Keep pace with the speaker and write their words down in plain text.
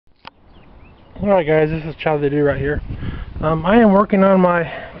Alright guys, this is Charlie the Dude right here. I am working on my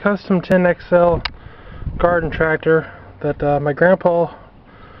custom 10XL garden tractor that my grandpa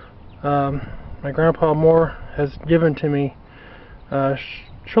Moore has given to me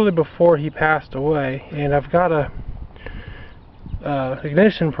shortly before he passed away, and I've got a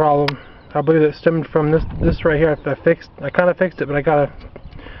ignition problem. I believe it stemmed from this right here. I kind of fixed it, but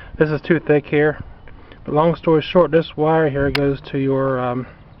this is too thick here. But long story short, this wire here goes to your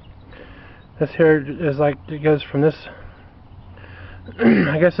this here is like, it goes from this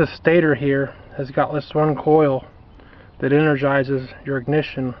I guess this stator here has got this one coil that energizes your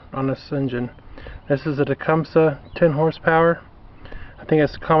ignition on this engine. This is a Tecumseh 10 horsepower. I think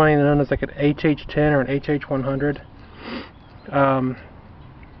it's commonly known as like an HH100 or an HH100.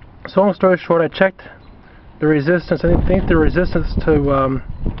 So long story short, I checked the resistance. I think the resistance to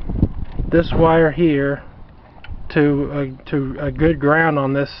this wire here to a good ground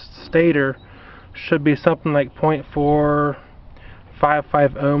on this stator should be something like 0.455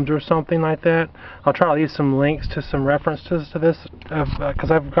 ohms or something like that. I'll try to leave some links to some references to this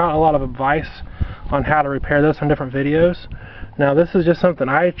because I've got a lot of advice on how to repair this on different videos. Now this is just something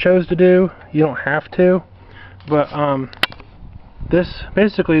I chose to do. You don't have to, but this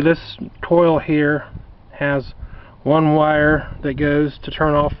coil here has one wire that goes to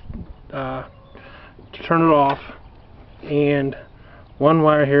turn it off, and one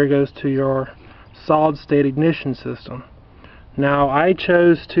wire here goes to your solid state ignition system. Now I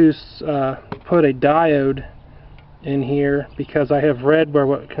chose to put a diode in here because I have read where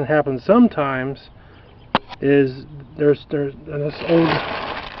what can happen sometimes is there's this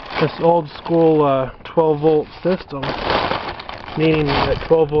old school 12 volt system, meaning that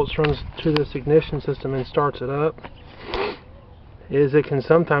 12 volts runs to this ignition system and starts it up, is it can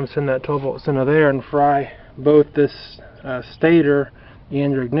sometimes send that 12 volts into there and fry both this stator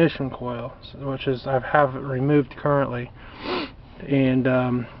and your ignition coil, which is I have it removed currently, and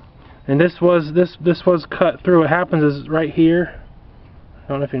this was cut through. What happens is right here, I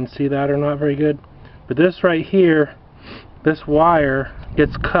don't know if you can see that or not very good, but this right here, this wire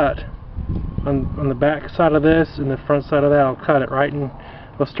gets cut on the back side of this, and the front side of that I'll cut it right, and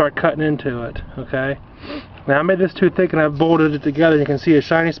we'll start cutting into it. Okay, now I made this too thick and I bolted it together. You can see a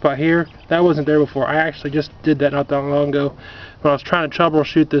shiny spot here that wasn't there before. I actually just did that not that long ago when I was trying to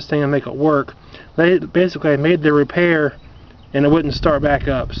troubleshoot this thing and make it work. Basically I made the repair and it wouldn't start back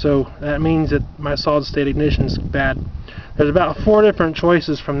up, so that means that my solid state ignition is bad. There's about 4 different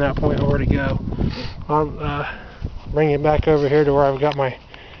choices from that point on where to go. I'll bring it back over here to where I've got like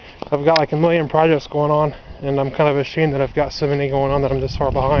a million projects going on, and I'm kind of ashamed that I've got so many going on that I'm this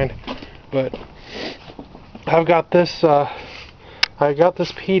far behind. But I've got this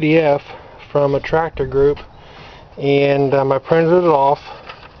PDF from a tractor group, and I printed it off,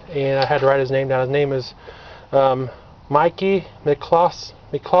 and I had to write his name down. His name is Mikey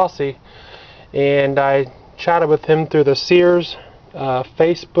McCloskey, and I chatted with him through the Sears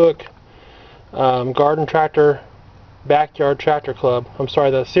Facebook Garden Tractor Backyard Tractor Club. I'm sorry,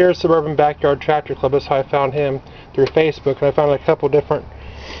 the Sears Suburban Backyard Tractor Club. That's how I found him, through Facebook, and I found a couple different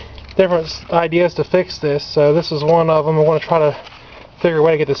ideas to fix this. So this is one of them. I want to try to figure a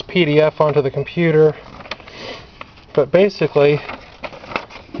way to get this PDF onto the computer. But basically,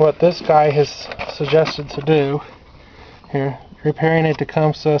 what this guy has suggested to do here, repairing a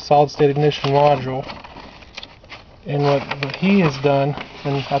Tecumseh Solid State Ignition module, and what he has done,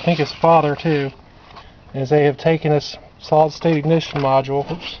 and I think his father too, is they have taken this solid state ignition module,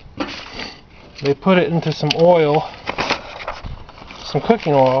 they put it into some oil, some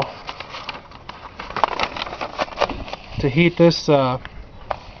cooking oil, to heat this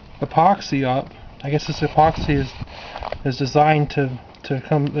epoxy up. I guess this epoxy is designed to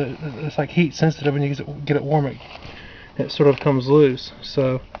come, it's like heat sensitive. When you get it warm, it sort of comes loose.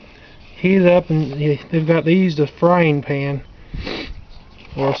 So heat it up, and they used a frying pan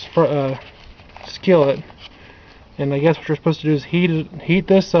or a skillet, and I guess what you're supposed to do is heat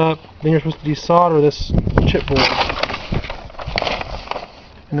this up. Then you're supposed to desolder this chipboard,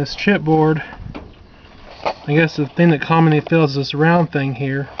 and this chipboard, I guess the thing that commonly fails is this round thing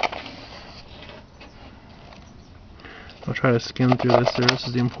here. I'll try to skim through this there. This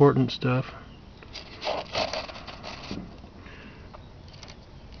is the important stuff.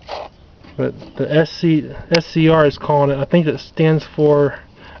 But the SCR is calling it. I think it stands for,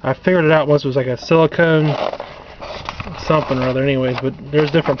 I figured it out once, it was like a silicone something or other. Anyways, but there's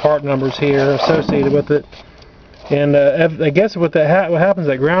different part numbers here associated with it. And I guess what happens,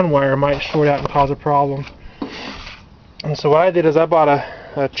 that ground wire might short out and cause a problem. And so what I did is I bought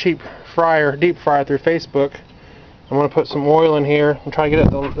a cheap deep fryer through Facebook. I'm going to put some oil in here and try to get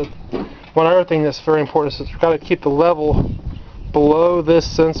it one other thing that's very important is you've got to keep the level below this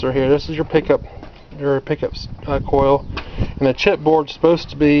sensor here. This is your pickup coil, and the chipboard's supposed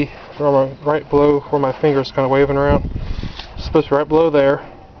to be right below where my finger's kind of waving around. It's supposed to be right below there.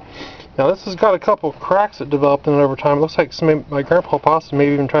 Now this has got a couple cracks that developed in it over time. It looks like my grandpa possibly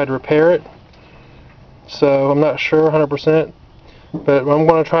maybe even tried to repair it. So I'm not sure 100%. But what I'm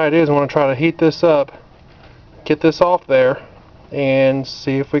going to try to do is I'm going to try to heat this up, get this off there, and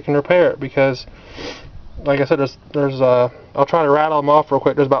see if we can repair it. Because, like I said, I'll try to rattle them off real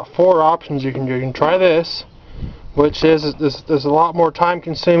quick. There's about 4 options you can do. You can try this, which is a lot more time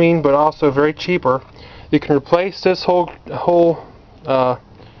consuming, but also very cheaper. You can replace this whole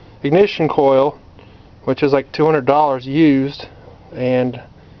ignition coil, which is like $200 used, and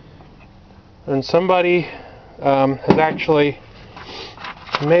somebody has actually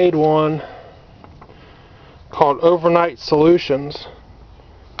made one called Overnight Solutions.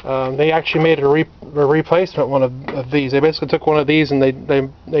 They actually made a replacement one of these. They basically took one of these and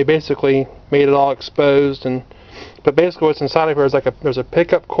they basically made it all exposed. But basically what's inside of here is there's a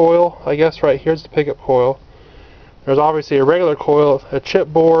pickup coil, I guess. Right here's the pickup coil. There's obviously a regular coil, a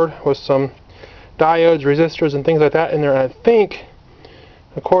chipboard with some diodes, resistors, and things like that in there. And I think,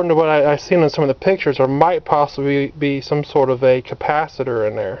 according to what I've seen in some of the pictures, there might possibly be some sort of a capacitor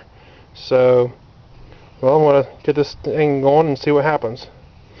in there. So, well, I'm going to get this thing going and see what happens.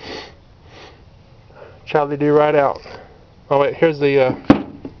 Charlie do right out. Oh wait, here's the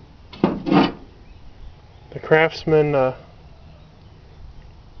Craftsman, the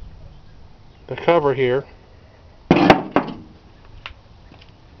cover here.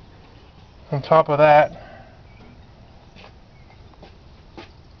 On top of that,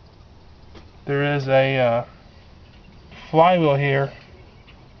 there is a flywheel here,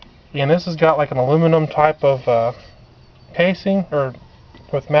 and this has got like an aluminum type of casing, or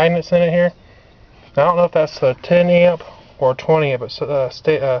with magnets in it here. Now, I don't know if that's a 10 amp or 20 amp. I guess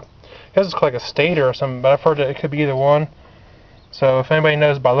it's like a stator or something, but I've heard that it could be either one. So if anybody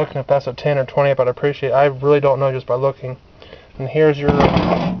knows by looking if that's a 10 or 20 amp, I'd appreciate it. I really don't know just by looking. And here's your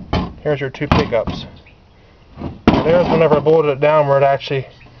 2 pickups. And there's whenever I bolted it down where it actually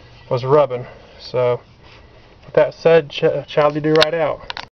was rubbing. So with that said, Charlie do right out.